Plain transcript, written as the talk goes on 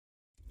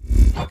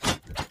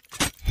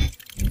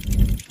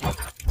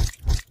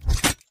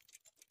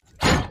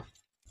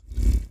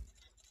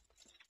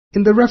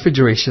In the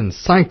refrigeration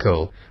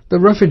cycle, the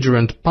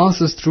refrigerant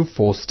passes through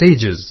 4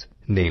 stages,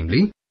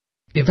 namely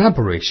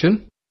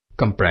evaporation,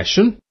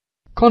 compression,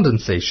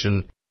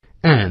 condensation,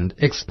 and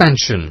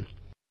expansion.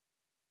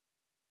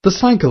 The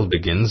cycle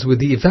begins with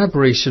the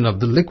evaporation of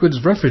the liquid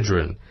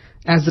refrigerant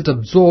as it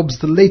absorbs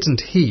the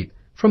latent heat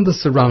from the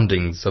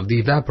surroundings of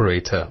the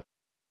evaporator.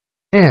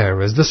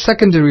 Air is the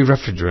secondary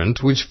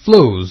refrigerant which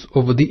flows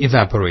over the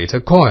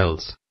evaporator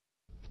coils.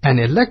 An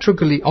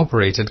electrically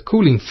operated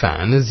cooling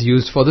fan is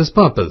used for this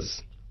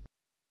purpose.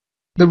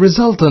 The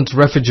resultant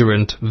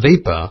refrigerant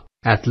vapor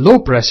at low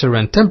pressure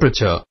and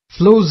temperature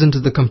flows into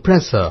the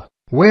compressor,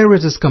 where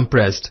it is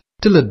compressed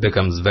till it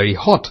becomes very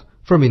hot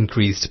from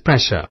increased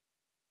pressure.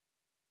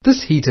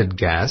 This heated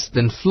gas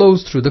then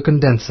flows through the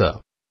condenser.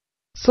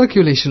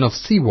 Circulation of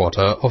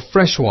seawater or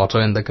fresh water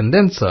in the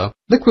condenser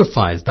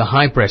liquefies the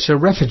high-pressure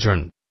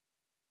refrigerant.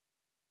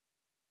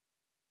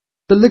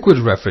 The liquid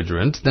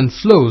refrigerant then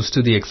flows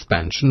to the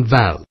expansion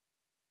valve.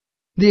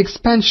 The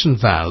expansion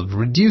valve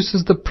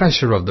reduces the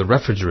pressure of the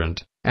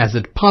refrigerant as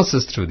it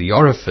passes through the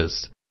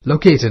orifice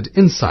located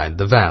inside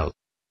the valve.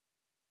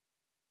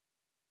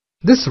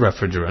 This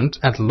refrigerant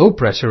at low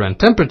pressure and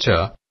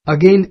temperature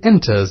again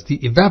enters the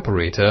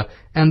evaporator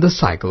and the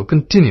cycle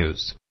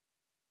continues.